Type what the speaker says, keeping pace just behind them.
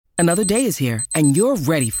Another day is here, and you're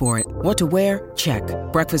ready for it. What to wear? Check.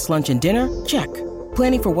 Breakfast, lunch, and dinner? Check.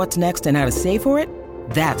 Planning for what's next and how to save for it?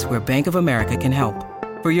 That's where Bank of America can help.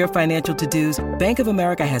 For your financial to-dos, Bank of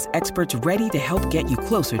America has experts ready to help get you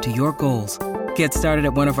closer to your goals. Get started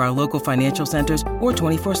at one of our local financial centers or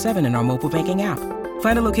 24/7 in our mobile banking app.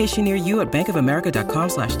 Find a location near you at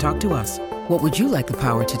bankofamerica.com/talktous. What would you like the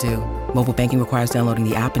power to do? Mobile banking requires downloading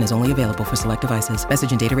the app and is only available for select devices.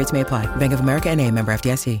 Message and data rates may apply. Bank of America N.A., member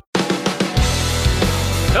FDIC.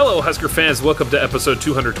 Hello, Husker fans. Welcome to episode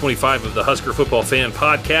 225 of the Husker Football Fan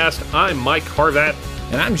Podcast. I'm Mike Harvat.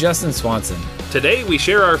 And I'm Justin Swanson. Today, we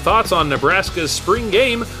share our thoughts on Nebraska's spring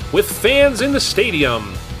game with fans in the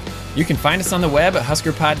stadium. You can find us on the web at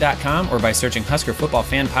huskerpod.com or by searching Husker Football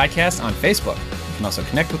Fan Podcast on Facebook. You can also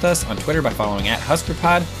connect with us on Twitter by following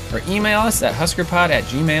 @HuskerPod or email us at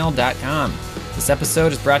huskerpod@gmail.com. This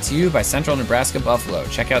episode is brought to you by Central Nebraska Buffalo.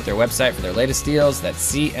 Check out their website for their latest deals. That's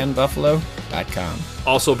cnbuffalo.com.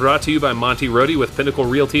 Also brought to you by Monty Rohde with Pinnacle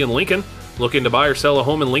Realty in Lincoln. Looking to buy or sell a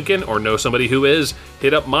home in Lincoln or know somebody who is?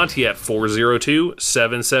 Hit up Monty at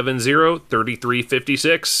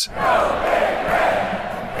 402-770-3356.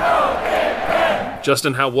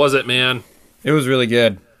 Justin, how was it, man? It was really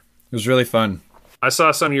good. It was really fun. I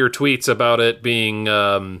saw some of your tweets about it being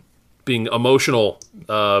emotional,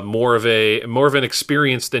 more of an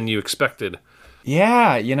experience than you expected.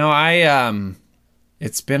 Yeah,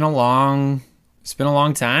 it's been a long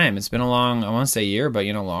time. It's been I want to say year, but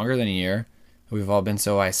longer than a year. We've all been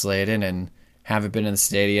so isolated and haven't been in the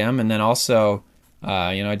stadium. And then also,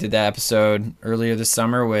 I did that episode earlier this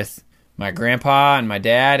summer with my grandpa and my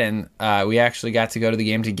dad, and we actually got to go to the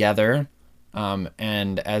game together.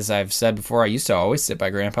 And as I've said before, I used to always sit by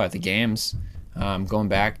grandpa at the games. Going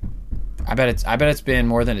back, I bet it's been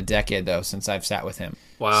more than a decade though since I've sat with him.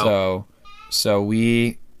 Wow. So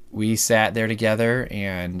we sat there together,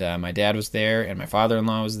 and my dad was there, and my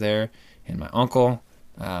father-in-law was there, and my uncle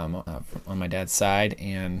on my dad's side,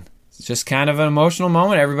 and it's just kind of an emotional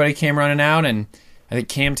moment. Everybody came running out, and I think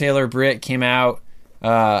Cam Taylor-Britt came out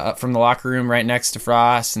up from the locker room right next to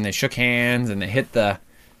Frost, and they shook hands, and they hit the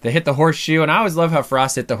horseshoe. And I always love how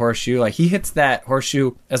Frost hit the horseshoe. Like, he hits that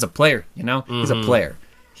horseshoe as a player, Mm-hmm. He's a player.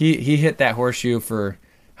 He hit that horseshoe for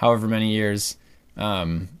however many years,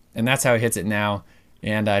 and that's how he hits it now.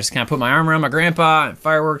 And I just kind of put my arm around my grandpa, and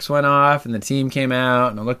fireworks went off, and the team came out,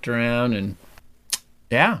 and I looked around, and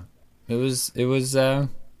yeah, it was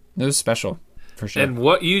special for sure. And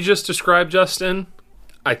what you just described, Justin,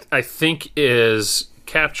 I think is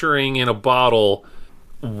capturing in a bottle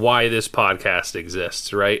why this podcast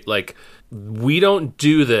exists, right? Like, we don't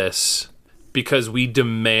do this because we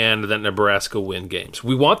demand that Nebraska win games.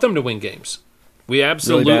 We want them to win games. We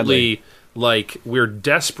absolutely, we're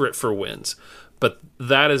desperate for wins. But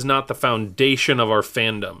that is not the foundation of our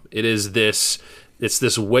fandom. It's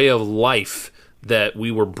this way of life that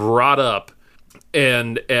we were brought up,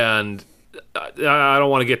 and I don't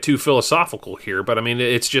want to get too philosophical here, but I mean,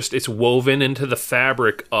 it's woven into the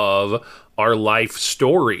fabric of our life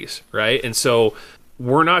stories, right? And so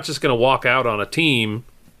we're not just going to walk out on a team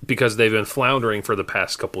because they've been floundering for the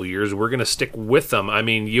past couple of years. We're going to stick with them. I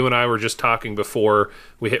mean, you and I were just talking before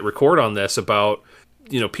we hit record on this about,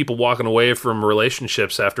 people walking away from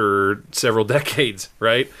relationships after several decades,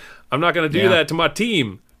 right? I'm not going to do that to my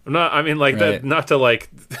team. That, not to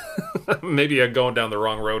maybe I'm going down the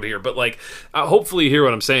wrong road here, but hopefully you hear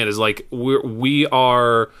what I'm saying is we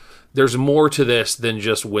are, there's more to this than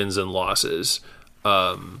just wins and losses.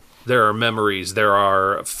 There are memories, there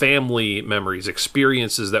are family memories,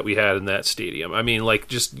 experiences that we had in that stadium. I mean,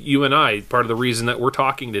 just you and I, part of the reason that we're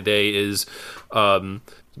talking today is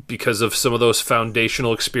because of some of those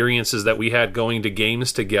foundational experiences that we had going to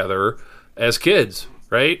games together as kids,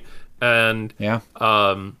 right? And so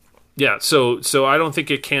I don't think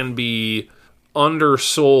it can be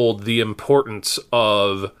undersold the importance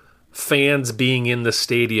of fans being in the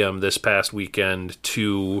stadium this past weekend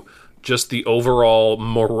to just the overall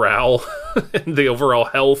morale and the overall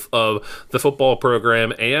health of the football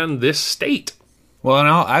program and this state. Well, and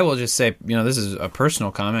I will just say, this is a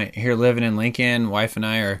personal comment. Here living in Lincoln, wife and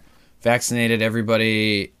I are vaccinated.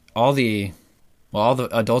 Everybody, all the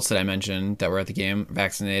adults that I mentioned that were at the game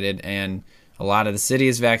vaccinated, and a lot of the city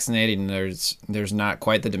is vaccinated, and there's not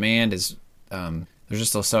quite the demand. There's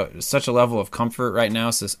just such a level of comfort right now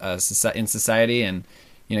in society, and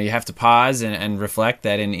you have to pause and reflect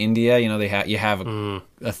that in India, you have a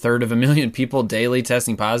third of a million people daily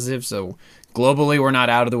testing positive. So globally, we're not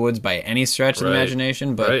out of the woods by any stretch of the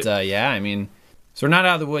imagination. But so we're not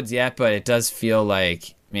out of the woods yet, but it does feel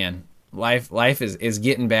like, man, life is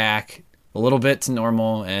getting back a little bit to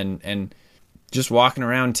normal, and just walking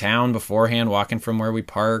around town beforehand, walking from where we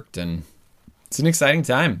parked, and it's an exciting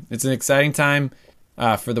time. It's an exciting time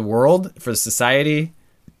for the world, for society.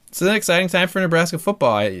 It's an exciting time for Nebraska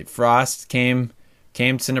football. Frost came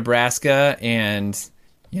to Nebraska and,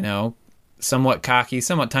 somewhat cocky,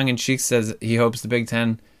 somewhat tongue-in-cheek, says he hopes the Big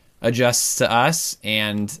Ten adjusts to us,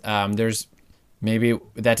 and there's maybe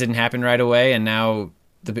that didn't happen right away, and now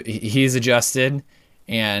he's adjusted,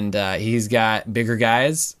 and he's got bigger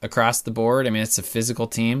guys across the board. I mean, it's a physical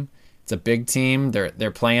team. It's a big team.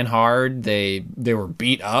 They're playing hard. They were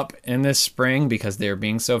beat up in this spring because they were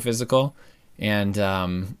being so physical, and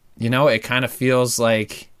it kind of feels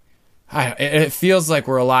like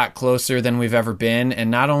we're a lot closer than we've ever been,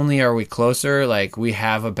 and not only are we closer, like we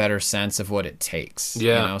have a better sense of what it takes.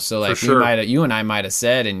 Yeah, so like for sure. you and I might have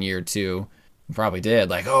said in year 2, probably did,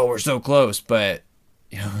 like, oh, we're so close, but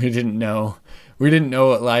we didn't know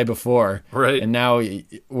what lied before, right? And now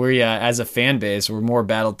we as a fan base, we're more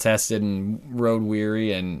battle tested and road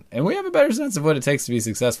weary, and we have a better sense of what it takes to be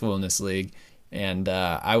successful in this league. And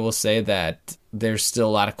I will say that there's still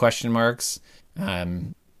a lot of question marks,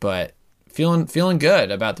 but feeling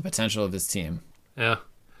good about the potential of this team. Yeah,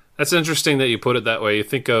 that's interesting that you put it that way. You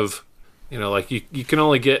think of, like you can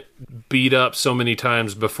only get beat up so many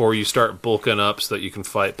times before you start bulking up so that you can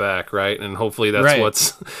fight back, right? And hopefully that's right.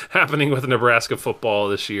 What's happening with Nebraska football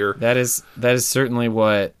this year. That is certainly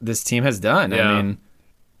what this team has done. Yeah. I mean,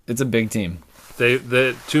 it's a big team.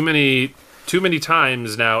 They too many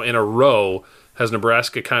times now in a row has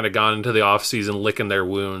Nebraska kind of gone into the offseason licking their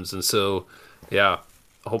wounds, and so yeah,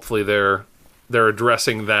 hopefully they're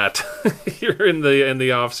addressing that here in the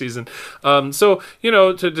offseason. So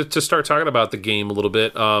to start talking about the game a little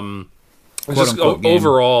bit, just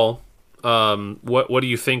overall, what do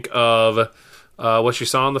you think of what you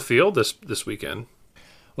saw on the field this weekend?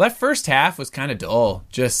 Well, that first half was kind of dull,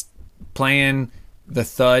 just playing the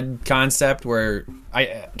thud concept, where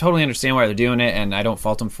I totally understand why they're doing it, and I don't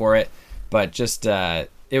fault them for it, but just it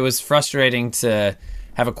was frustrating to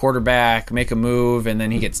have a quarterback make a move and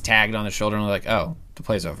then he gets tagged on the shoulder and we're like, oh, the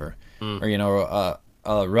play's over. Or,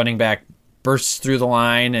 a running back bursts through the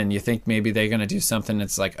line and you think maybe they're going to do something.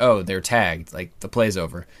 It's like, oh, they're tagged. Like, the play's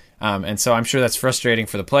over. And so I'm sure that's frustrating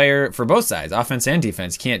for the player, for both sides, offense and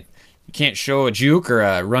defense. You can't show a juke or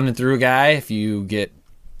a running through a guy if you get,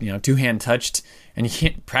 two-hand touched, and you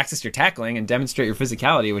can't practice your tackling and demonstrate your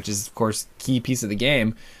physicality, which is, of course, key piece of the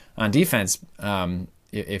game on defense.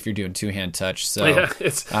 If you're doing two-hand touch. So yeah,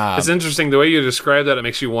 it's interesting the way you describe that. It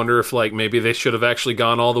makes you wonder if maybe they should have actually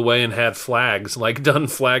gone all the way and had flags, done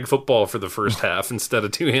flag football for the first half instead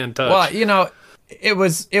of two-hand touch. Well, it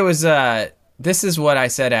was this is what I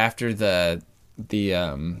said after the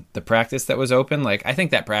practice that was open. I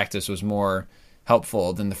think that practice was more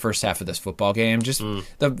helpful than the first half of this football game. Just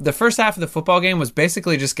the first half of the football game was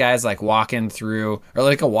basically just guys walking through,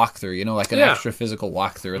 or a walkthrough, an extra physical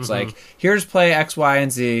walkthrough. It's here's play X, Y,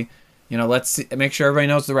 and Z. Let's make sure everybody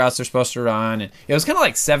knows the routes they're supposed to run. And it was kind of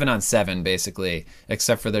 7-on-7 basically,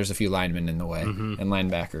 except for there's a few linemen in the way and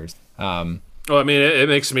linebackers. Well, I mean, it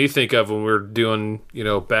makes me think of when we're doing,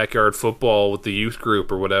 backyard football with the youth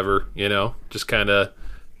group or whatever, just kind of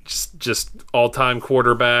just all-time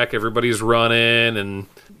quarterback, everybody's running, and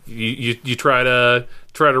you try to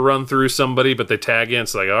run through somebody, but they tag in.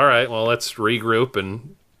 It's all right, well, let's regroup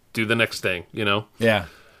and do the next thing,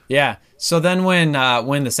 Yeah. So then when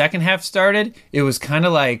the second half started, it was kind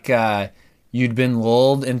of like you'd been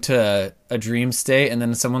lulled into a dream state, and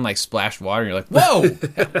then someone splashed water, and you're like, whoa,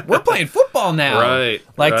 we're playing football now. Right.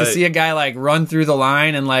 To see a guy run through the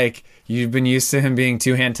line and you've been used to him being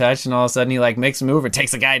two-hand touched, and all of a sudden he makes a move or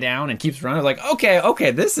takes a guy down and keeps running.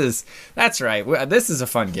 Okay, that's right. This is a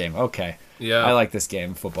fun game. Okay. Yeah. I like this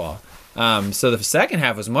game, football. So the second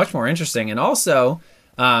half was much more interesting, and also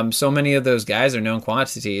so many of those guys are known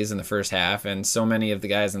quantities in the first half, and so many of the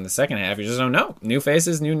guys in the second half you just don't know. New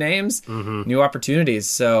faces, new names, new opportunities.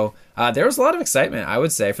 So there was a lot of excitement, I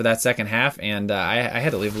would say, for that second half, and I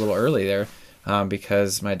had to leave a little early there.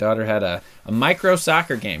 Because my daughter had a micro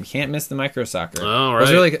soccer game. Can't miss the micro soccer. Oh, right. It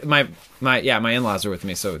was really my in-laws were with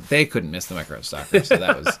me, so they couldn't miss the micro soccer. So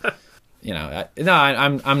that was,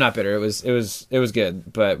 I'm not bitter. It was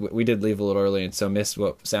good, but we did leave a little early, and so missed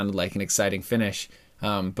what sounded like an exciting finish.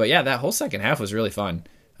 But yeah, that whole second half was really fun.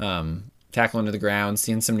 Tackling to the ground,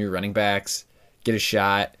 seeing some new running backs get a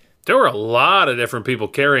shot. There were a lot of different people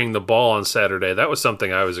carrying the ball on Saturday. That was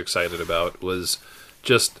something I was excited about. Was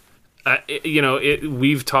just.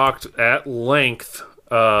 We've talked at length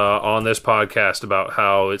on this podcast about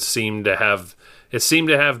how it seemed to have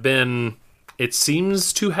been it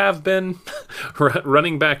seems to have been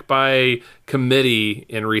running back by committee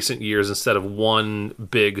in recent years instead of one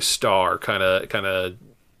big star kind of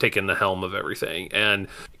taking the helm of everything. And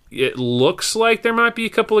it looks like there might be a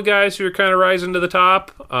couple of guys who are kind of rising to the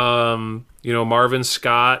top. Marvin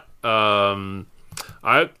Scott.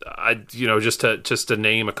 Just to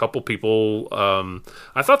name a couple people.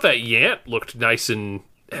 I thought that Yant looked nice and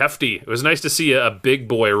hefty. It was nice to see a big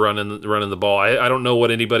boy running the ball. I don't know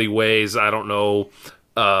what anybody weighs. I don't know.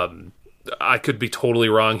 I could be totally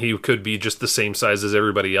wrong. He could be just the same size as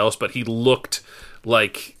everybody else, but he looked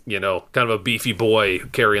like, kind of a beefy boy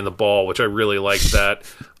carrying the ball, which I really liked that.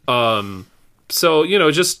 So,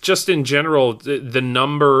 just in general,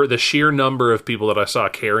 the sheer number of people that I saw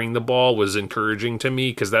carrying the ball was encouraging to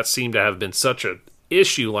me, because that seemed to have been such an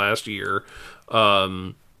issue last year.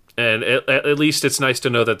 And at least it's nice to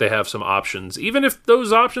know that they have some options, even if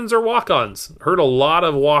those options are walk-ons. Heard a lot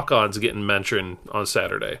of walk-ons getting mentioned on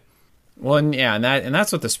Saturday. Well, and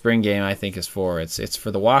that's what the spring game, I think, is for. It's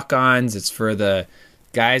for the walk-ons. It's for the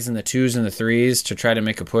guys in the 2s and the 3s to try to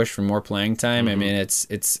make a push for more playing time. I mean,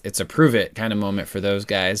 it's a prove it kind of moment for those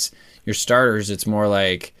guys. Your starters, it's more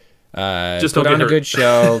like just put on a good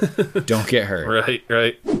show, don't get hurt.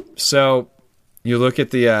 Right. So you look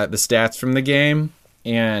at the stats from the game,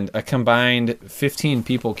 and a combined 15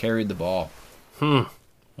 people carried the ball.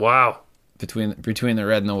 Wow. Between the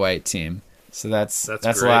red and the white team. So that's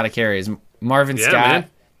a lot of carries. Marvin Scott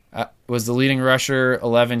was the leading rusher,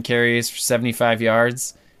 11 carries for 75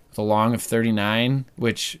 yards, with a long of 39,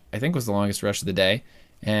 which I think was the longest rush of the day.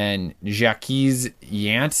 And Jacques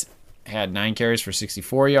Yant had 9 carries for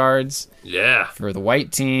 64 yards. Yeah. For the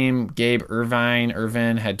white team, Gabe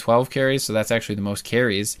Irvin had 12 carries, so that's actually the most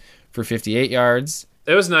carries, for 58 yards.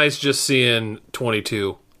 It was nice just seeing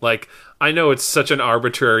 22. Like, I know it's such an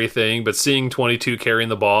arbitrary thing, but seeing 22 carrying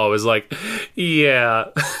the ball was like, yeah.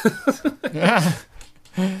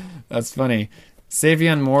 That's funny.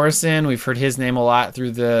 Savion Morrison, we've heard his name a lot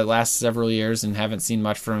through the last several years and haven't seen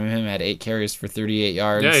much from him. Had 8 carries for 38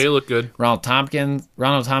 yards. Yeah, he looked good. Ronald Tompkins,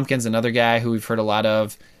 another guy who we've heard a lot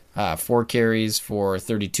of, 4 carries for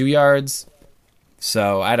 32 yards.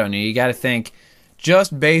 So, I don't know. You got to think,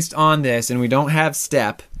 just based on this, and we don't have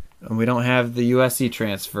Step, and we don't have the USC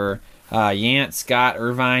transfer, Yant, Scott,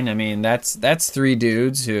 Irvine, I mean, that's 3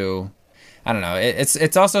 dudes who, I don't know.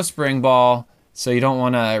 It's also spring ball, so you don't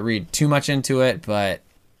want to read too much into it, but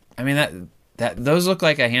I mean that those look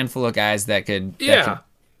like a handful of guys that could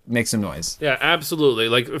make some noise. Yeah, absolutely.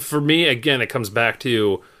 Like, for me, again, it comes back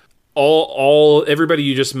to all everybody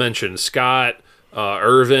you just mentioned: Scott,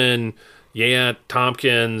 Irvin, Yant,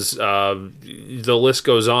 Tompkins. The list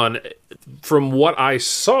goes on. From what I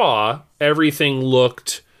saw, everything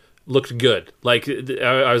looked good. Like,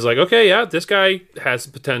 I was like, okay, yeah, this guy has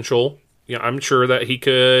potential. I'm sure that he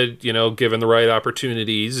could, given the right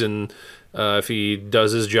opportunities, and if he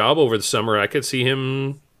does his job over the summer, I could see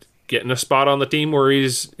him getting a spot on the team where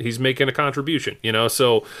he's making a contribution.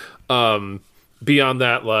 So beyond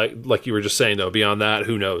that, like you were just saying, though, beyond that,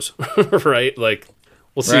 who knows, right? Like,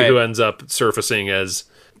 we'll see who ends up surfacing as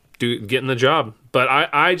getting the job. But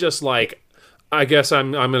I guess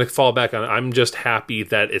I'm going to fall back on it. I'm just happy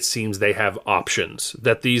that it seems they have options,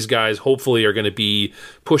 that these guys hopefully are going to be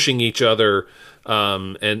pushing each other,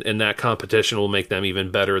 and that competition will make them even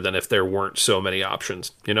better than if there weren't so many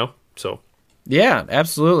options, So yeah,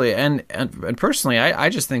 absolutely. And personally, I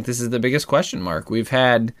just think this is the biggest question mark we've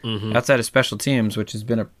had outside of special teams, which has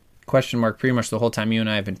been a question mark pretty much the whole time you and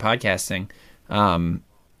I have been podcasting.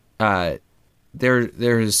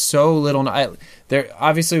 There is so little.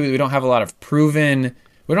 Obviously, we don't have a lot of proven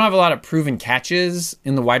catches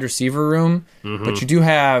in the wide receiver room, but you do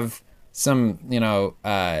have some.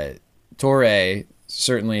 Torre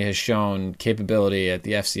certainly has shown capability at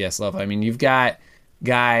the FCS level. I mean, you've got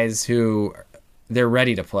guys who they're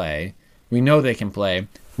ready to play. We know they can play.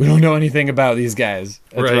 We don't know anything about these guys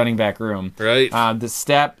at the running back room. Right. The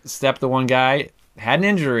step, the one guy had an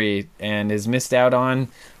injury and is missed out on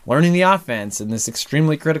learning the offense in this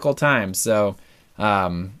extremely critical time. So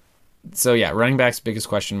yeah, running back's biggest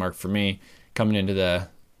question mark for me coming into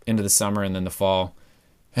the summer and then the fall.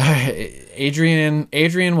 Adrian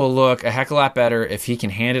will look a heck of a lot better if he can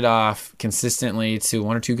hand it off consistently to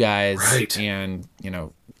 1 or 2 guys. Right. And,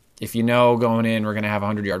 if going in, we're going to have a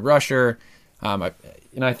 100-yard rusher.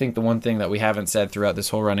 I think the one thing that we haven't said throughout this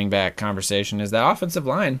whole running back conversation is that offensive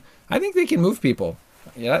line, I think they can move people.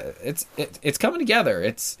 Yeah, it's coming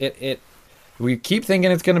together. We keep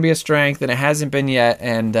thinking it's going to be a strength, and it hasn't been yet.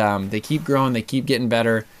 And they keep growing, they keep getting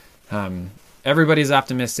better. Everybody's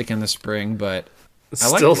optimistic in the spring, but I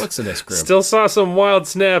like the looks of this group. Still saw some wild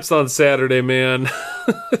snaps on Saturday, man.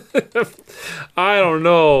 I don't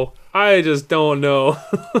know. I just don't know.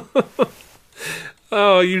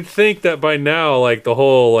 Oh, you'd think that by now, like, the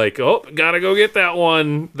whole, like, oh, gotta go get that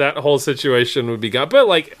one, that whole situation would be gone. But,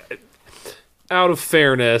 like, out of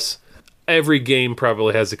fairness, every game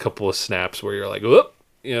probably has a couple of snaps where you're like, whoop,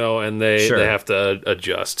 you know, and they have to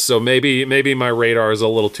adjust. So maybe my radar is a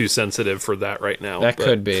little too sensitive for that right now. That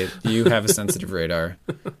could be. You have a sensitive radar.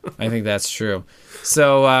 I think that's true.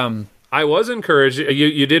 So, I was encouraged.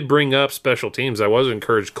 You did bring up special teams. I was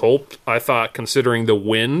encouraged. Colt, I thought, considering the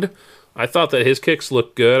wind, I thought that his kicks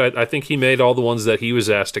looked good. I think he made all the ones that he was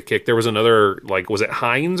asked to kick. There was another, like, was it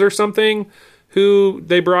Hines or something, who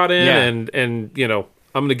they brought in? Yeah. And you know,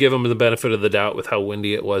 I'm going to give him the benefit of the doubt with how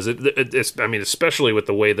windy it was. I mean, especially with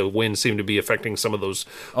the way the wind seemed to be affecting some of those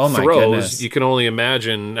throws. Goodness. You can only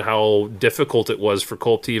imagine how difficult it was for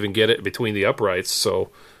Colt to even get it between the uprights. So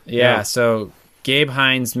yeah. So Gabe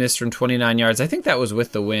Hines missed from 29 yards. I think that was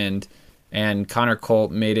with the wind. And Connor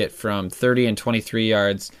Colt made it from 30 and 23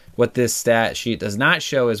 yards. What this stat sheet does not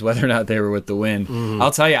show is whether or not they were with the wind. Mm-hmm.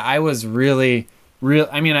 I'll tell you, I was really.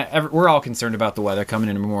 I mean, we're all concerned about the weather coming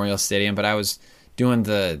into Memorial Stadium, but I was doing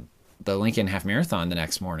the Lincoln Half Marathon the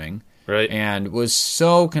next morning, right? And was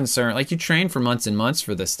so concerned. Like, you train for months and months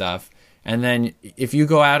for this stuff, and then if you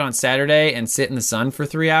go out on Saturday and sit in the sun for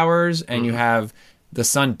 3 hours, and you have the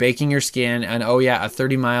sun baking your skin, and a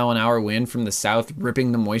 30-mile-an-hour wind from the south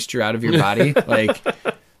ripping the moisture out of your body, like,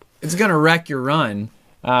 it's gonna wreck your run.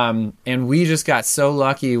 And we just got so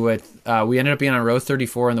lucky with, we ended up being on row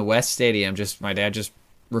 34 in the West Stadium. My dad just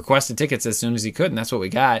requested tickets as soon as he could, and that's what we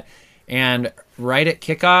got. And right at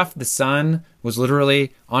kickoff, the sun was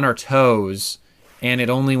literally on our toes, and it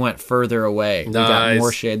only went further away. Nice. We got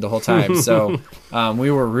more shade the whole time. So,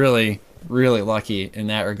 we were really, really lucky in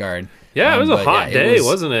that regard. Yeah, it was a hot day,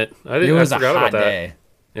 wasn't it? It was a hot day.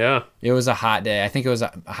 Yeah. It was a hot day. I think it was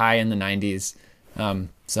a high in the 90s.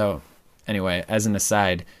 So anyway, as an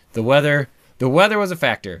aside, the weather was a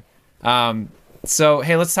factor. So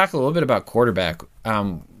hey, let's talk a little bit about quarterback.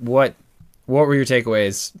 What were your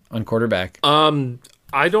takeaways on quarterback?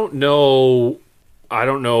 I don't know.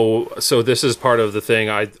 So this is part of the thing.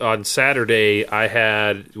 On Saturday I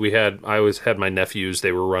had my nephews.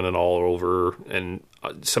 They were running all over and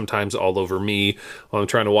sometimes all over me while I'm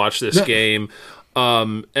trying to watch this game.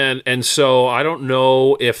 And so I don't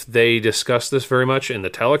know if they discussed this very much in the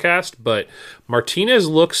telecast, but Martinez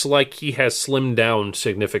looks like he has slimmed down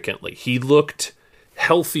significantly. He looked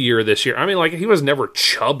healthier this year. I mean, like, he was never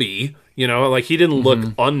chubby, you know, like, he didn't look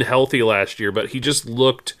unhealthy last year, but he just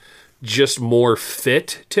looked more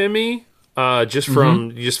fit to me. Just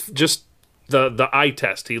from just the eye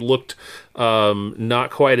test, he looked not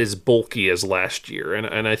quite as bulky as last year,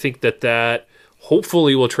 and I think that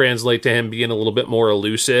hopefully will translate to him being a little bit more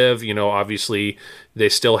elusive. You know, obviously they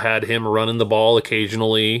still had him running the ball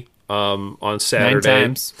occasionally on Saturday.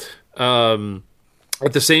 9 times.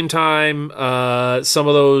 At the same time, some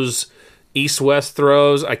of those east-west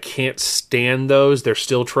throws, I can't stand those. They're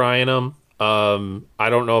still trying them. I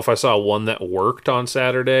don't know if I saw one that worked on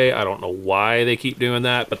Saturday. I don't know why they keep doing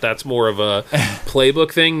that, but that's more of a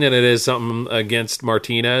playbook thing than it is something against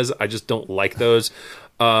Martinez. I just don't like those.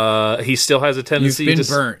 He still has a tendency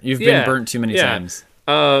You've been burnt too many times.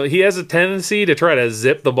 He has a tendency to try to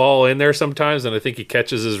zip the ball in there sometimes, and I think he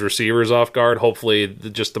catches his receivers off guard. Hopefully,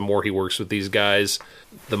 just the more he works with these guys,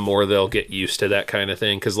 the more they'll get used to that kind of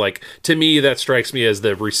thing. Because, like, to me, that strikes me as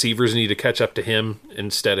the receivers need to catch up to him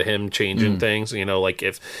instead of him changing things. You know, like,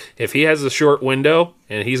 if he has a short window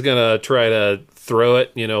and he's going to try to throw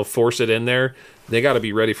it, you know, force it in there, they got to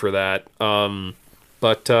be ready for that.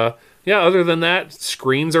 Yeah, other than that,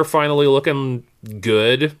 screens are finally looking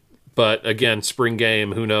good. But again, spring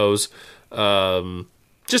game, who knows?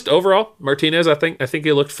 Just overall, Martinez, I think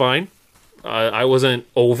he looked fine. I wasn't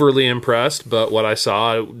overly impressed, but what I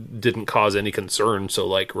saw didn't cause any concern. So,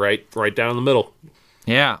 like, right down the middle.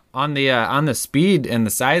 Yeah, on the speed and the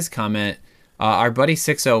size comment, our buddy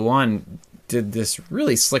 601 did this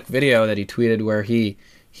really slick video that he tweeted where he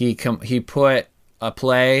put a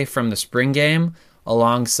play from the spring game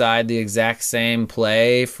alongside the exact same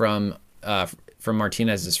play from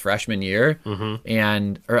Martinez's freshman year,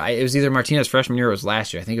 and it was either Martinez's freshman year or it was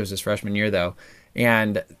last year. I think it was his freshman year though.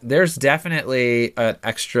 And there's definitely an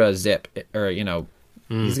extra zip, or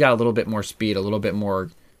he's got a little bit more speed, a little bit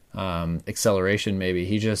more acceleration. Maybe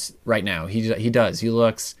he just right now he does. He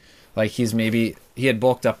looks like he had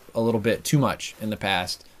bulked up a little bit too much in the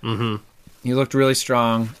past. He looked really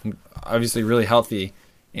strong, obviously really healthy.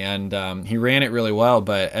 And he ran it really well,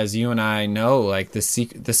 but as you and I know, like the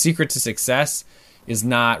secret to success is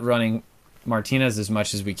not running Martinez as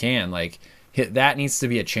much as we can. Like that needs to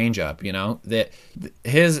be a change up, that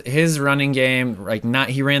his running game, like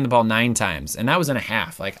he ran the ball 9 times and that was in a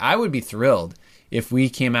half. Like I would be thrilled if we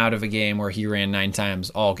came out of a game where he ran 9 times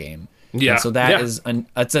all game. Yeah. And so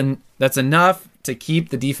that's enough to keep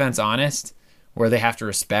the defense honest, where they have to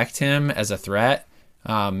respect him as a threat.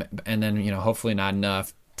 And then, hopefully not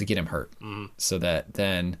enough to get him hurt. So that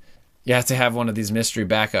then you have to have one of these mystery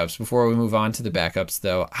backups. Before we move on to the backups,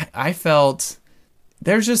 though, I felt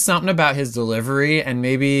there's just something about his delivery, and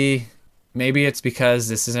maybe it's because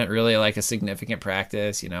this isn't really like a significant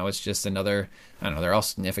practice. It's just another, I don't know, they're all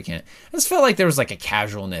significant. I just felt like there was like a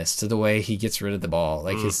casualness to the way he gets rid of the ball.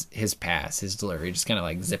 Like his pass, his delivery, just kind of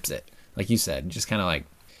like zips it. Like you said, just kind of like,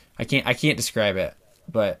 I can't describe it,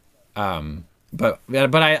 but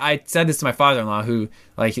I said this to my father-in-law, who,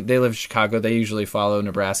 like, they live in Chicago. They usually follow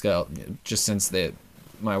Nebraska just since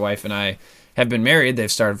my wife and I have been married.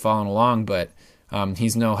 They've started following along, but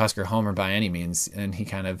he's no Husker homer by any means, and he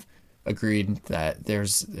kind of agreed that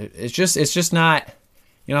it's just not,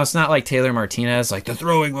 it's not like Taylor Martinez, like the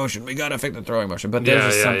throwing motion. We gotta fix the throwing motion, but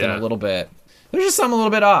there's just something a little bit. There's just something a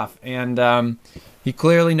little bit off, and he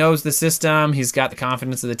clearly knows the system. He's got the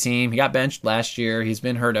confidence of the team. He got benched last year. He's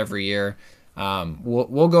been hurt every year.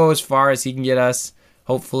 We'll go as far as he can get us,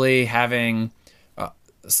 hopefully having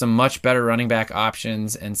some much better running back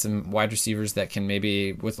options and some wide receivers that can,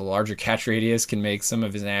 maybe with a larger catch radius, can make some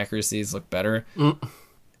of his inaccuracies look better.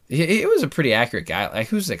 He was a pretty accurate guy. Like,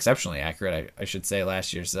 he was exceptionally accurate, I should say,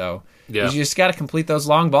 last year. So you just got to complete those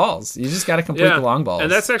long balls. You just got to complete the long balls.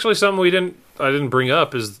 And that's actually something I didn't bring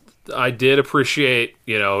up, is I did appreciate,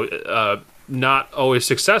 not always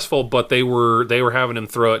successful, but they were having him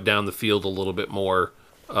throw it down the field a little bit more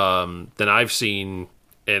than I've seen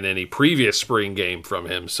in any previous spring game from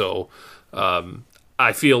him. So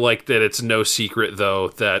I feel like that it's no secret, though,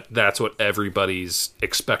 that that's what everybody's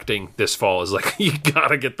expecting this fall, is like, you got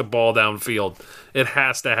to get the ball downfield. It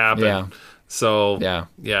has to happen. Yeah. So,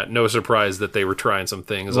 no surprise that they were trying some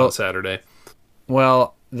things on Saturday.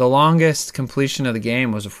 Well, the longest completion of the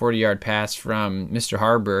game was a 40-yard pass from Mr.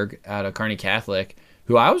 Harburg out of Kearney Catholic,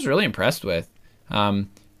 who I was really impressed with. I'm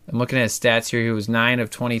looking at his stats here. He was 9 of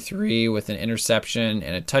 23 with an interception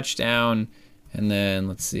and a touchdown. And then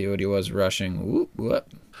let's see what he was rushing. Whoop.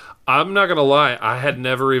 I'm not going to lie. I had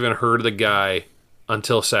never even heard of the guy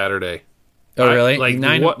until Saturday. Oh, really?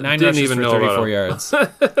 Nine didn't rushes even for know 34 about yards.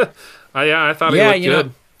 I thought he looked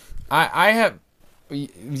good. I have...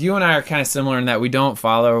 You and I are kind of similar in that we don't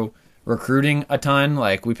follow recruiting a ton.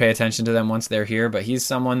 Like, we pay attention to them once they're here, but he's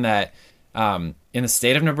someone that in the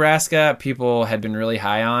state of Nebraska, people had been really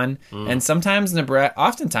high on. And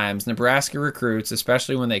oftentimes Nebraska recruits,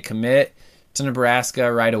 especially when they commit to Nebraska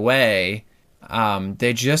right away,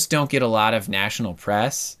 they just don't get a lot of national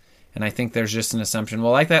press. And I think there's just an assumption,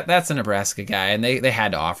 well, like that's a Nebraska guy, and they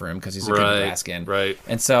had to offer him because he's a good Nebraskan. Right.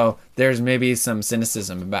 And so there's maybe some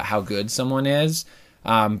cynicism about how good someone is.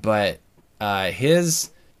 But his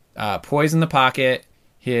poise in the pocket,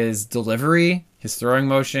 his delivery, his throwing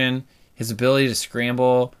motion, his ability to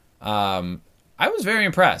scramble, I was very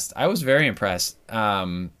impressed.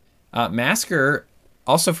 Masker,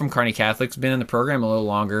 also from Kearney Catholic's been in the program a little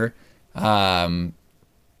longer.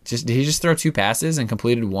 Did he just throw 2 passes and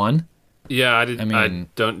completed 1? Yeah, I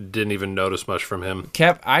didn't even notice much from him.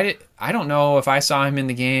 I don't know if I saw him in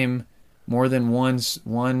the game more than one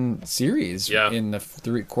series in the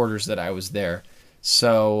 3 quarters that I was there.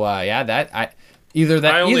 So I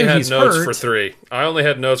only had notes for 3. I only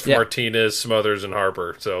had notes for Martinez, Smothers, and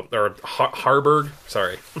Harburg. Harburg.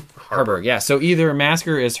 Sorry, Harburg. Yeah. So either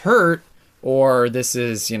Masker is hurt, or this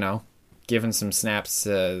is giving some snaps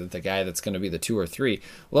to the guy that's going to be the 2 or 3.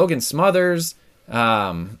 Logan Smothers, 8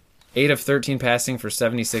 of 13 passing for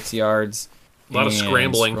 76 yards. A lot of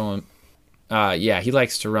scrambling. He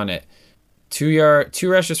likes to run it. 2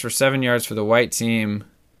 rushes for 7 yards for the white team,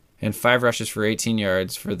 and 5 rushes for 18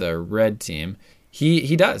 yards for the red team.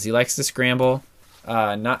 He does. He likes to scramble.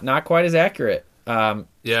 Not quite as accurate. We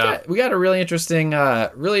got a really interesting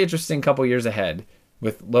couple years ahead,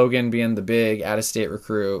 with Logan being the big out-of-state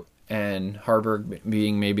recruit and Harburg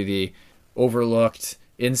being maybe the overlooked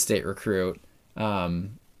in-state recruit.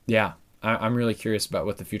 I'm really curious about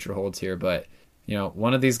what the future holds here, but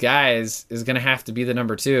one of these guys is going to have to be the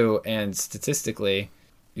number 2, and statistically,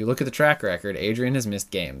 you look at the track record, Adrian has missed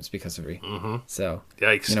games because of it. Mm-hmm. So,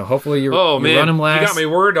 yikes. Hopefully you run him last. You got me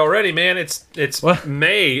worried already, man. It's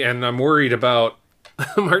May, and I'm worried about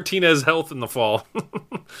Martinez's health in the fall.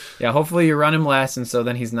 Yeah, hopefully you run him less, and so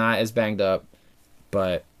then he's not as banged up.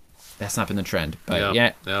 But that's not been the trend. But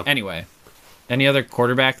anyway. Any other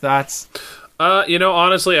quarterback thoughts?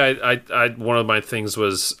 Honestly, I one of my things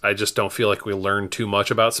was I just don't feel like we learned too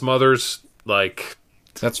much about Smothers. Like,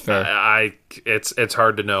 That's fair. It's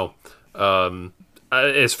hard to know.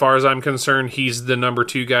 As far as I'm concerned, he's the number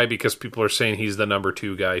 2 guy because people are saying he's the number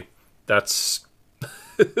 2 guy. That's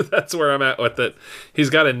that's where I'm at with it. He's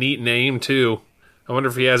got a neat name too. I wonder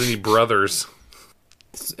if he has any brothers.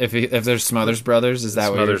 If there's Smothers Brothers, is that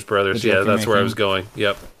what Smothers Brothers? Yeah, that's where I was going.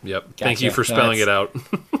 Yep. Gotcha. Thank you for spelling it out.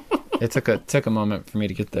 It took a moment for me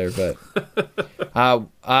to get there, but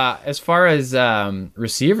as far as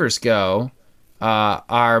receivers go,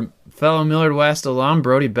 our fellow Millard West alum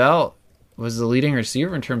Brody Belt was the leading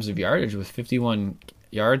receiver in terms of yardage with 51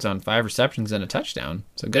 yards on 5 receptions and a touchdown.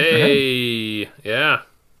 So good for him. Yeah.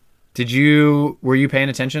 Were you paying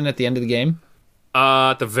attention at the end of the game?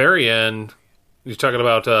 At the very end, you're talking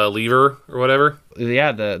about Lever or whatever?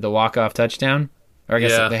 Yeah, the walk-off touchdown. Or I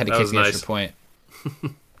guess they had to kick the extra point.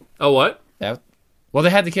 Oh, what? Well, they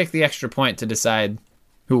had to kick the extra point to decide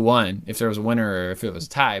who won, if there was a winner or if it was a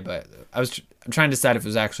tie, but I'm trying to decide if it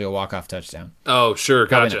was actually a walk-off touchdown. Oh, sure.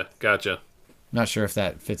 Gotcha. Not sure if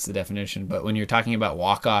that fits the definition, but when you're talking about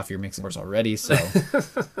walk-off, you're mixing words already, so...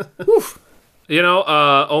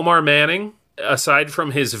 Omar Manning, aside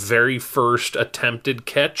from his very first attempted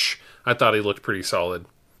catch, I thought he looked pretty solid.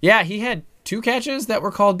 Yeah, he had 2 catches that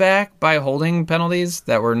were called back by holding penalties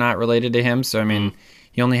that were not related to him, so, I mean,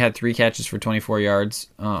 he only had 3 catches for 24 yards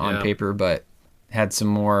on paper, but had some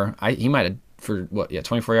more... he might have,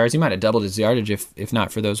 24 yards? He might have doubled his yardage if not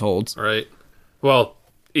for those holds. Right. Well...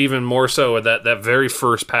 Even more so, that very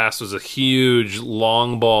first pass was a huge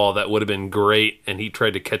long ball that would have been great, and he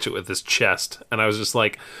tried to catch it with his chest. And I was just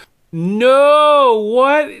like, no,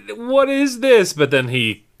 what is this? But then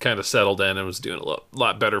he kind of settled in and was doing a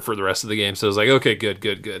lot better for the rest of the game. So I was like, okay,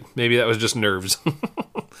 good. Maybe that was just nerves.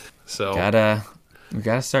 So we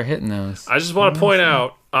gotta start hitting those. I just want to point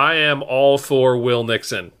out, I am all for Will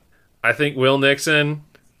Nixon. I think Will Nixon...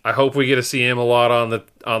 I hope we get to see him a lot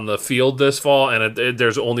on the field this fall, and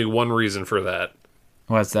there's only one reason for that.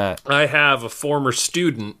 What's that? I have a former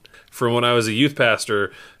student from when I was a youth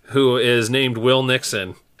pastor who is named Will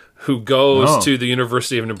Nixon, who goes to the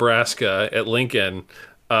University of Nebraska at Lincoln,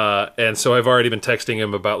 and so I've already been texting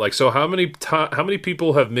him about so how many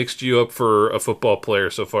people have mixed you up for a football player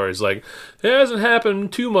so far? He's like, it hasn't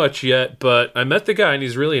happened too much yet, but I met the guy and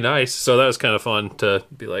he's really nice, so that was kind of fun to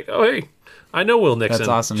be like, oh hey. I know Will Nixon. That's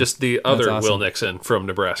awesome. Just the other Will Nixon from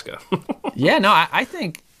Nebraska. Yeah, no, I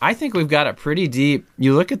think we've got a pretty deep.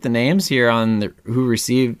 You look at the names here on who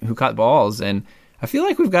caught balls, and I feel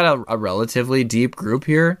like we've got a relatively deep group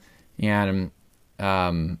here, and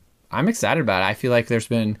I'm excited about it. I feel like there's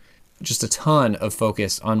been just a ton of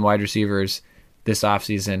focus on wide receivers this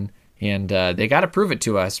offseason, and they got to prove it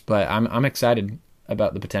to us. But I'm excited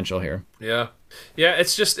about the potential here. Yeah.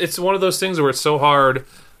 It's one of those things where it's so hard.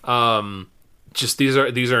 Just these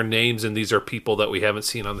are names and these are people that we haven't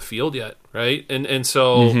seen on the field yet, right? And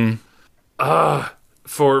so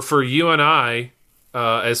for you and I,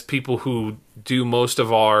 as people who do most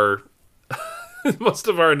of our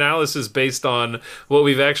analysis based on what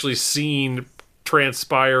we've actually seen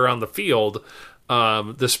transpire on the field,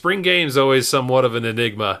 the spring game is always somewhat of an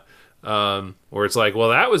enigma, where it's like, well,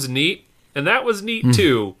 that was neat and that was neat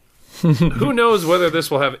too. Who knows whether this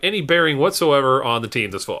will have any bearing whatsoever on the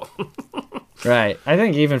team this fall? Right. I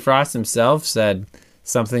think even Frost himself said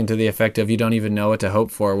something to the effect of, you don't even know what to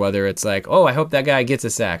hope for, whether it's like, oh, I hope that guy gets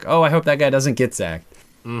a sack. Oh, I hope that guy doesn't get sacked.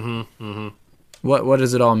 What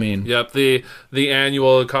does it all mean? Yep, the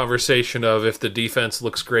annual conversation of if the defense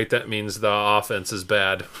looks great, that means the offense is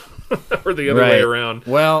bad. Or the other way around.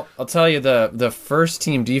 Well, I'll tell you, the first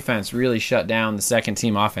team defense really shut down the second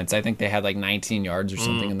team offense. I think they had 19 yards or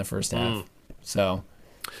something in the first half. So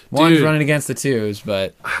one's running against the twos,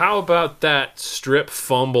 but how about that strip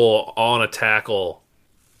fumble on a tackle?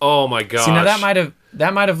 Oh my gosh! See, now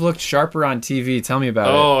that might have looked sharper on TV. Tell me about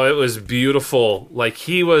it. Oh, it was beautiful. Like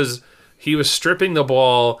he was stripping the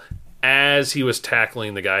ball as he was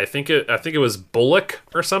tackling the guy. I think it was Bullock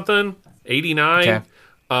or something. 89. Okay.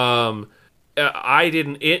 I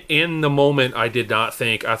didn't in the moment. I did not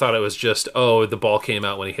think. I thought it was just the ball came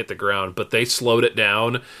out when he hit the ground, but they slowed it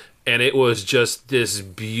down. And it was just this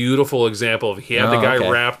beautiful example of he had the guy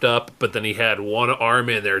wrapped up, but then he had one arm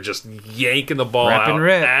in there just yanking the ball out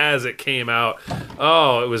as it came out.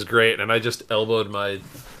 Oh, it was great. And I just elbowed my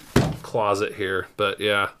closet here. But,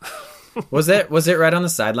 yeah. Was it right on the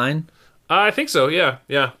sideline? I think so, yeah.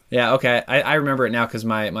 Yeah, okay. I remember it now because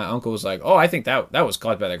my uncle was like, oh, I think that was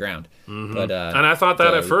caught by the ground. Mm-hmm. But and I thought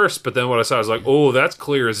that at first, but then what I saw, I was like, oh, that's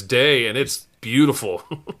clear as day, and it's beautiful.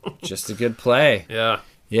 Just a good play. Yeah.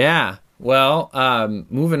 Yeah. Well,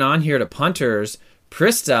 moving on here to punters,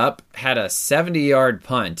 Pristup had a 70-yard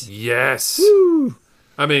punt. Yes. Woo!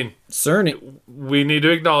 I mean, Cerny, we need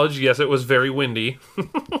to acknowledge, yes, it was very windy.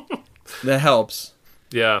 that helps.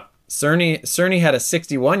 Yeah. Cerny had a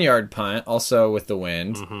 61-yard punt, also with the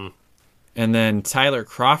wind. Mm-hmm. And then Tyler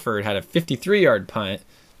Crawford had a 53-yard punt,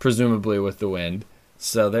 presumably with the wind.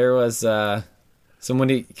 So there was some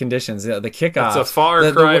windy conditions. The kickoff. It's a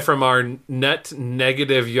far cry from our net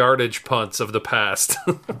negative yardage punts of the past.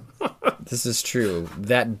 This is true.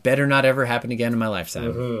 That better not ever happen again in my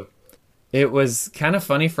lifetime. Mm-hmm. It was kind of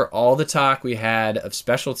funny for all the talk we had of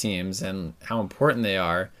special teams and how important they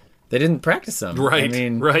are. They didn't practice them. Right. I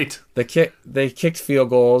mean, right. They kicked field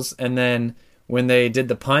goals, and then when they did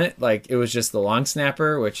the punt, like it was just the long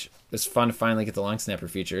snapper, which is fun to finally get the long snapper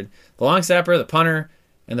featured. The long snapper, the punter,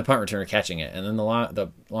 and the punt returner catching it, and then the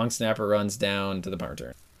long snapper runs down to the punt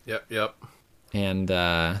return. Yep. And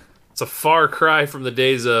it's a far cry from the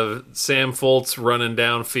days of Sam Foltz running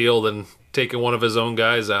downfield and taking one of his own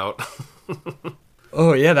guys out.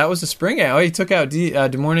 oh yeah, that was a spring game. Oh, he took out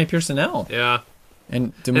DeMornay Pearsonell. Yeah.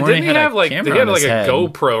 And didn't DeMornay he had have a like camera he had on like his a head.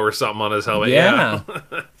 GoPro or something on his helmet? Yeah.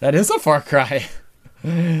 That is a far cry.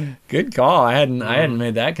 Good call. I hadn't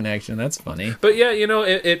made that connection. That's funny. But yeah,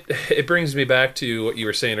 it brings me back to what you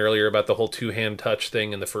were saying earlier about the whole two-hand touch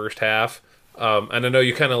thing in the first half. And I know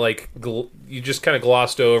you kind of you just kind of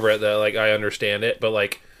glossed over it. That like I understand it, but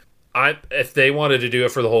like if they wanted to do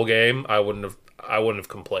it for the whole game, I wouldn't have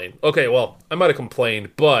complained. Okay, well, I might have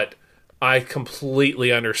complained, but I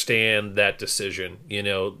completely understand that decision.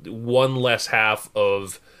 One less half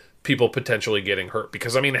of people potentially getting hurt.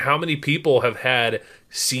 Because, I mean, how many people have had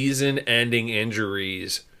season-ending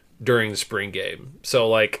injuries during the spring game? So,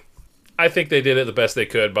 like, I think they did it the best they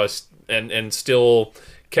could, but and still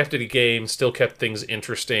kept it a game, still kept things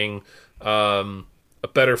interesting. A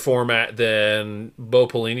better format than Bo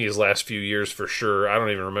Pelini's last few years for sure. I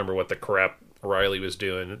don't even remember what the crap Riley was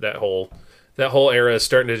doing. That whole era is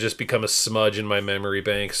starting to just become a smudge in my memory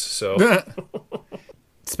banks. So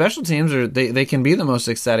special teams they can be the most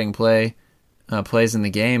exciting plays in the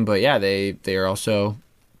game, but yeah, they are also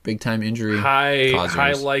big time injury causers.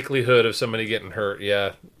 High likelihood of somebody getting hurt.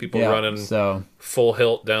 Yeah, people running full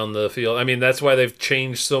hilt down the field. I mean, that's why they've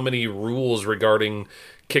changed so many rules regarding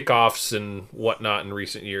kickoffs and whatnot in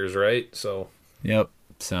recent years, right? So yep.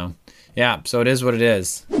 So it is what it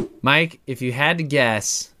is. Mike, if you had to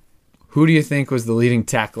guess, who do you think was the leading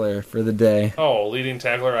tackler for the day? Oh, leading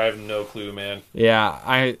tackler? I have no clue, man.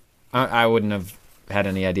 Yeah, I wouldn't have had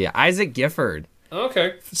any idea. Isaac Gifford.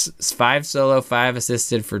 Okay. 5 solo, 5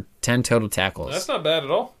 assisted for 10 total tackles. That's not bad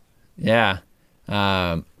at all. Yeah.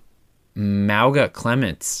 Mauga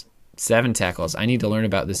Clements, 7 tackles. I need to learn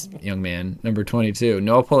about this young man. Number 22.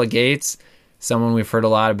 Noah Pula-Gates, someone we've heard a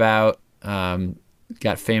lot about.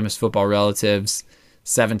 Got famous football relatives.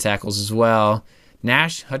 7 tackles as well.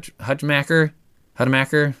 Nash Hutmacher.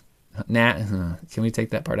 Can we take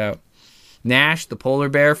that part out? Nash, the polar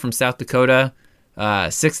bear from South Dakota,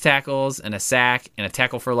 6 tackles and a sack and a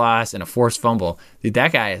tackle for loss and a forced fumble. Dude,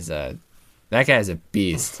 that guy is a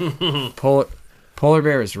beast. Polar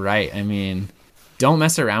bear is right. I mean, don't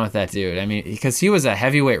mess around with that dude. I mean, because he was a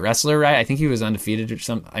heavyweight wrestler, right? I think he was undefeated or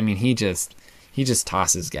something. I mean, he just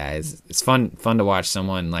tosses guys. It's fun to watch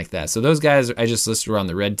someone like that. So those guys I just listed were on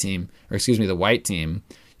the the white team.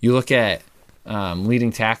 You look at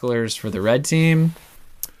leading tacklers for the red team.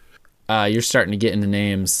 You're starting to get into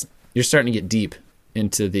names. You're starting to get deep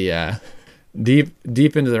into the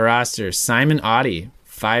deep into the roster. Simon Audie,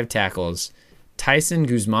 5 tackles. Tyson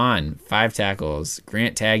Guzman, 5 tackles.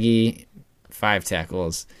 Grant Taggy, 5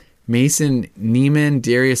 tackles. Mason Neiman,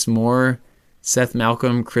 Darius Moore, Seth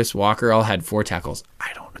Malcolm, Chris Walker all had 4 tackles.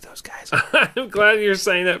 I don't know those guys. I'm glad you're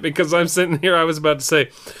saying that because I'm sitting here. I was about to say,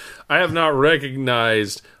 I have not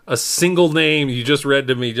recognized a single name you just read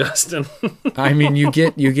to me, Justin. I mean, you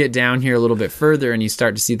get down here a little bit further and you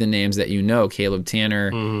start to see the names that you know. Caleb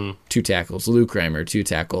Tanner, 2 tackles. Luke Reimer, 2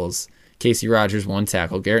 tackles. Casey Rogers, 1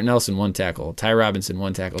 tackle. Garrett Nelson, 1 tackle. Ty Robinson,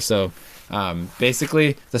 1 tackle. So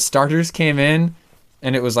basically, the starters came in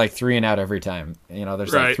and it was like 3 and out every time.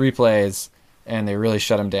 There's like 3 plays. And they really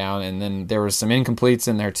shut him down. And then there was some incompletes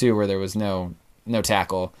in there too, where there was no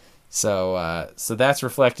tackle. So that's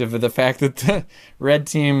reflective of the fact that the red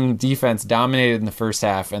team defense dominated in the first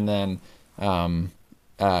half, and then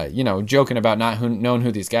joking about not knowing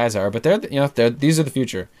who these guys are. But these are the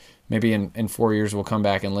future. Maybe in 4 years we'll come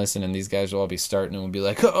back and listen, and these guys will all be starting, and we'll be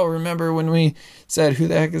like, oh, remember when we said who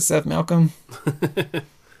the heck is Seth Malcolm?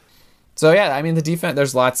 So yeah, I mean the defense.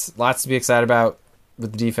 There's lots to be excited about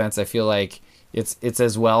with the defense. I feel like it's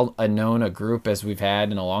as well a known a group as we've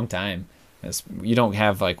had in a long time. You don't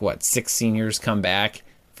have 6 seniors come back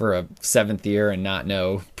for a 7th year and not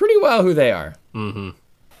know pretty well who they are. Mm-hmm.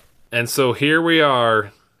 And so here we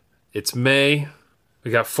are. It's May.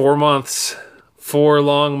 We got 4 months, 4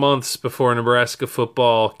 long months before Nebraska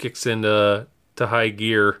football kicks into high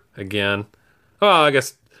gear again. Well, I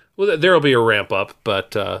guess there'll be a ramp up,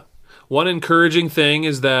 but one encouraging thing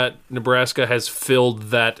is that Nebraska has filled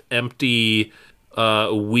that empty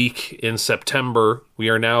week in September. We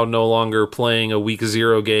are now no longer playing a week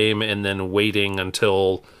 0 game and then waiting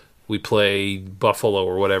until we play Buffalo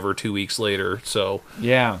or whatever 2 weeks later. So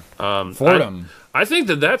yeah, Fordham. I think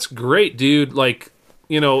that's great, dude.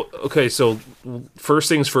 Okay, so first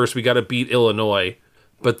things first, we got to beat Illinois,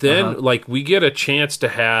 but then we get a chance to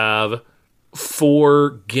have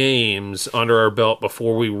 4 games under our belt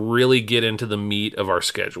before we really get into the meat of our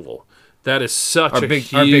schedule. That is such our Big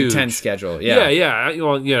 10 schedule. Yeah.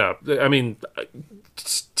 Well, yeah. I mean,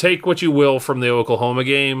 take what you will from the Oklahoma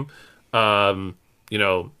game.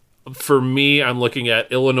 For me, I'm looking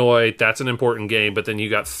at Illinois. That's an important game, but then you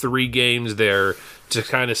got 3 games there to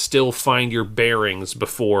kind of still find your bearings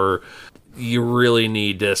before you really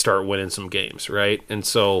need to start winning some games, right? And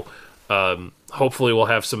so hopefully we'll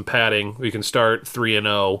have some padding. We can start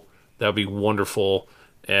 3-0. That would be wonderful.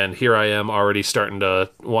 And here I am already starting to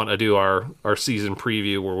want to do our season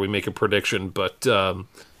preview where we make a prediction. But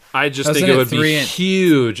I just think it would be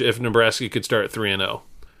huge if Nebraska could start 3-0.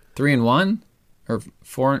 3-1? Or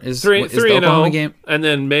 4 is 3 the Oklahoma game? And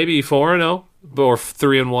then maybe 4-0 or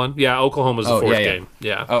 3-1. Yeah, Oklahoma's the 4th game.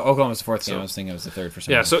 Yeah. Oh, Oklahoma's the 4th game. I was thinking it was the 3rd for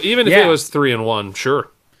some reason. So even if it was 3-1, sure.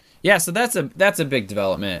 Yeah, so that's a big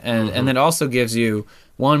development, and then also gives you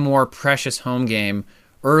one more precious home game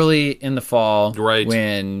early in the fall, right,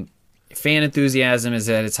 when fan enthusiasm is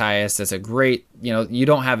at its highest. That's a great, you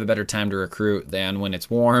don't have a better time to recruit than when it's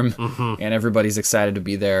warm and everybody's excited to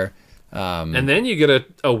be there. And then you get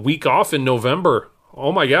a week off in November.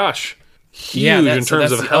 Oh my gosh, huge in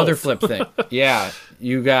terms of the health. Other flip thing. Yeah,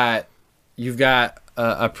 you've got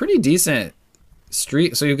a pretty decent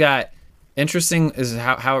streak. So you've got. Interesting is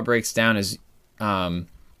how it breaks down is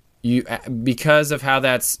because of how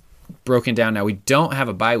that's broken down now, we don't have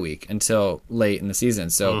a bye week until late in the season.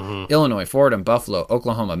 So Illinois, Fordham, Buffalo,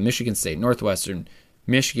 Oklahoma, Michigan State, Northwestern,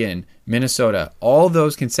 Michigan, Minnesota, all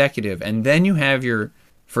those consecutive. And then you have your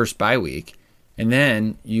first bye week. And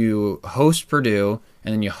then you host Purdue,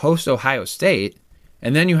 and then you host Ohio State,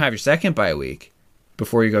 and then you have your second bye week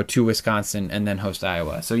before you go to Wisconsin and then host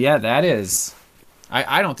Iowa. So yeah, that is...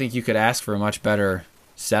 I don't think you could ask for a much better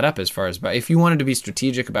setup as far as if you wanted to be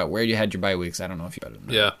strategic about where you had your bye weeks. I don't know if you better than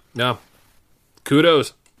that. Yeah, no.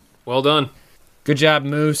 Kudos, well done. Good job,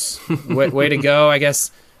 Moose. Way to go. I guess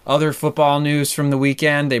other football news from the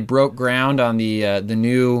weekend: they broke ground on the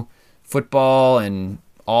new football and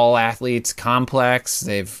all athletes complex.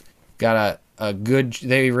 They've got a good.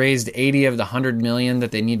 They raised 80 of the 100 million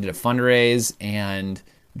that they needed to fundraise, and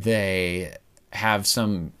they have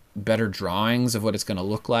some better drawings of what it's going to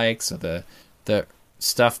look like. So the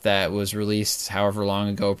stuff that was released however long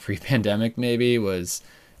ago, pre-pandemic maybe, was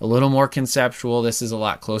a little more conceptual. This is a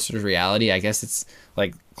lot closer to reality. I guess it's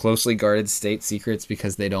like closely guarded state secrets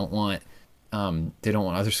because they don't want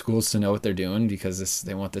other schools to know what they're doing, because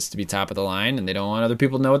they want this to be top of the line, and they don't want other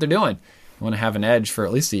people to know what they're doing. They want to have an edge for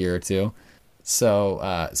at least a year or two. So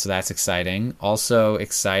that's exciting. Also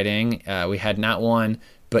exciting, we had not one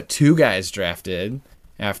but 2 guys drafted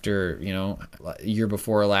after, year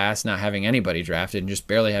before last, not having anybody drafted and just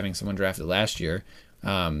barely having someone drafted last year.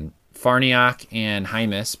 Farniok and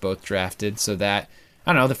Hymas both drafted. So that,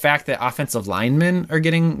 I don't know, the fact that offensive linemen are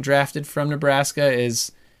getting drafted from Nebraska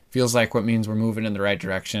feels like what means we're moving in the right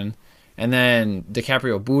direction. And then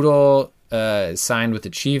DiCaprio Boodle signed with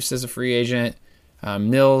the Chiefs as a free agent.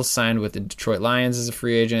 Mills signed with the Detroit Lions as a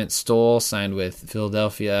free agent. Stoll signed with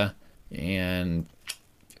Philadelphia. And I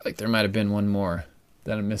feel like there might have been one more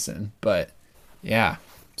that I'm missing, but yeah.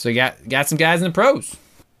 So you got some guys in the pros.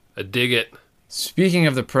 I dig it. Speaking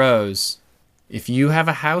of the pros, if you have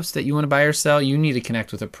a house that you want to buy or sell, you need to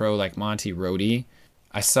connect with a pro like Monty Rohde.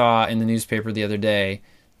 I saw in the newspaper the other day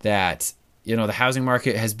that the housing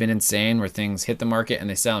market has been insane, where things hit the market and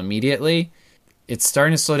they sell immediately. It's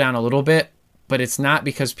starting to slow down a little bit, but it's not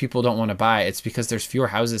because people don't want to buy. It's because there's fewer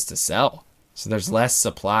houses to sell, so there's less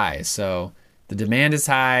supply. So the demand is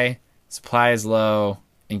high, supply is low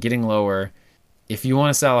and getting lower. If you want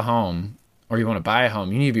to sell a home or you want to buy a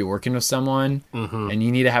home, you need to be working with someone, and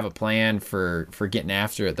you need to have a plan for getting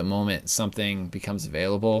after it the moment something becomes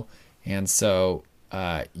available. And so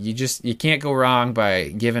you can't go wrong by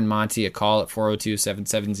giving Monty a call at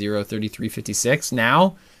 402-770-3356.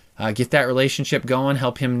 Now, get that relationship going.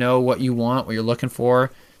 Help him know what you want, what you're looking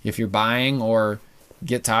for, if you're buying, or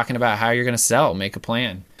get talking about how you're going to sell. Make a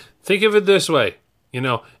plan. Think of it this way. In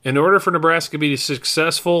order for Nebraska to be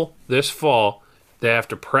successful this fall, they have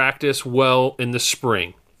to practice well in the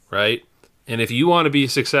spring, right? And if you want to be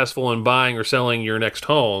successful in buying or selling your next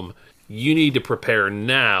home, you need to prepare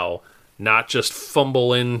now, not just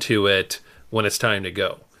fumble into it when it's time to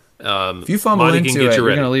go. If you fumble into it,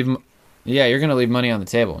 you're going to leave. Yeah, you're going to leave money on the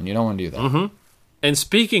table, and you don't want to do that. Mm-hmm. And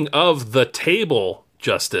speaking of the table,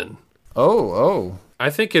 Justin. Oh. I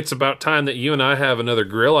think it's about time that you and I have another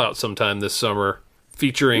grill out sometime this summer,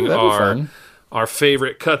 featuring our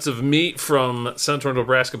favorite cuts of meat from Central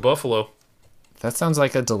Nebraska buffalo. That sounds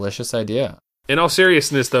like a delicious idea. In all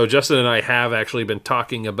seriousness, though, Justin and I have actually been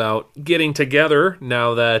talking about getting together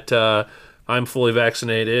now that I'm fully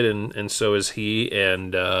vaccinated, and so is he,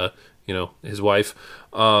 and his wife.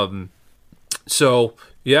 So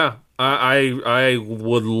yeah, I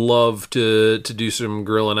would love to do some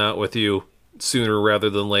grilling out with you sooner rather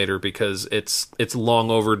than later, because it's long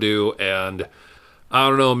overdue, and I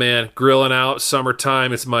don't know, man. Grilling out,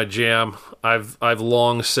 summertime, it's my jam. I've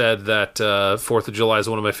long said that 4th of July is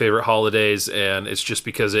one of my favorite holidays, and it's just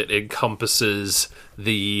because it encompasses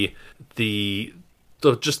the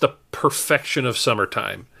just the perfection of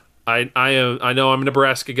summertime. I know I'm a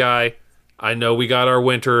Nebraska guy. I know we got our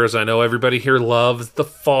winters. I know everybody here loves the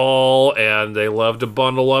fall, and they love to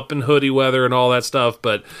bundle up in hoodie weather and all that stuff.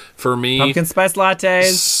 But for me, pumpkin spice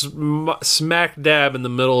lattes, smack dab in the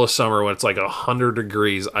middle of summer when it's like 100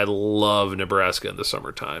 degrees, I love Nebraska in the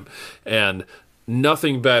summertime. And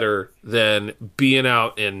nothing better than being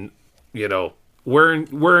out in,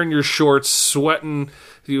 wearing your shorts, sweating,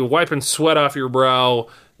 wiping sweat off your brow,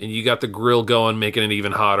 and you got the grill going, making it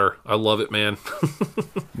even hotter. I love it, man.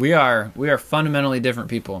 We are fundamentally different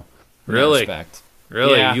people. Really?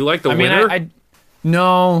 Really? Yeah. You like the winter?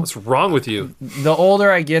 No. What's wrong with you? The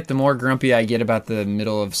older I get, the more grumpy I get about the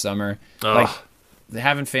middle of summer. Like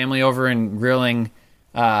having family over and grilling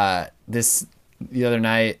the other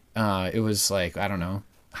night, it was like, I don't know,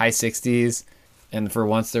 high 60s. And for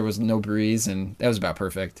once there was no breeze, and that was about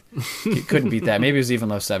perfect. You couldn't beat that. Maybe it was even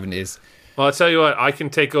low 70s. Well, I'll tell you what, I can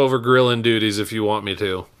take over grilling duties if you want me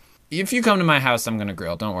to. If you come to my house, I'm going to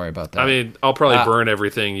grill. Don't worry about that. I mean, I'll probably burn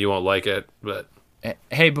everything. You won't like it, but...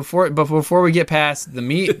 Hey, before we get past the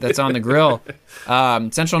meat that's on the grill,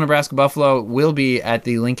 Central Nebraska Buffalo will be at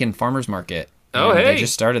the Lincoln Farmers Market. Oh, hey. They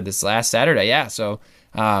just started this last Saturday, yeah. So,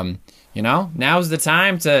 now's the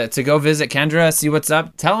time to go visit Kendra, see what's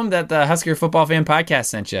up. Tell them that the Husker Football Fan Podcast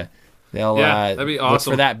sent you. They'll that'd be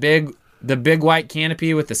awesome. Look for the big white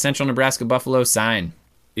canopy with the Central Nebraska Buffalo sign.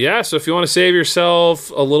 Yeah, so if you want to save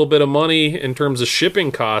yourself a little bit of money in terms of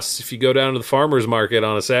shipping costs, if you go down to the farmer's market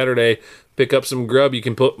on a Saturday, pick up some grub, you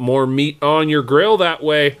can put more meat on your grill that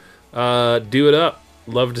way. Do it up.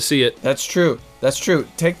 Love to see it. That's true.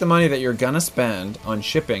 Take the money that you're going to spend on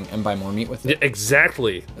shipping and buy more meat with it. Yeah,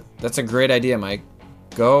 exactly. That's a great idea, Mike.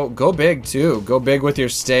 Go big, too. Go big with your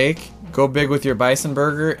steak, go big with your bison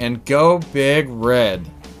burger, and go big red.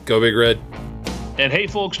 Go big red. And hey,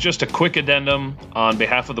 folks, just a quick addendum on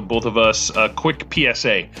behalf of the both of us, a quick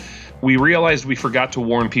PSA. We realized we forgot to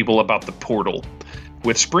warn people about the portal.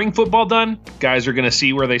 With spring football done, guys are going to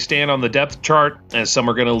see where they stand on the depth chart, and some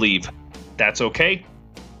are going to leave. That's okay.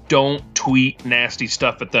 Don't tweet nasty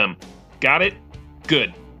stuff at them. Got it?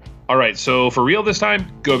 Good. All right, so for real this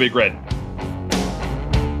time, go Big Red.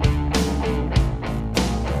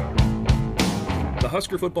 The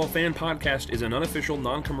Husker Football Fan Podcast is an unofficial,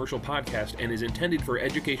 non-commercial podcast and is intended for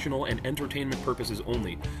educational and entertainment purposes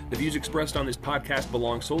only. The views expressed on this podcast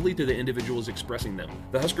belong solely to the individuals expressing them.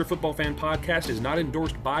 The Husker Football Fan Podcast is not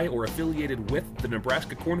endorsed by or affiliated with the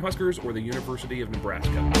Nebraska Cornhuskers or the University of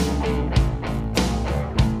Nebraska.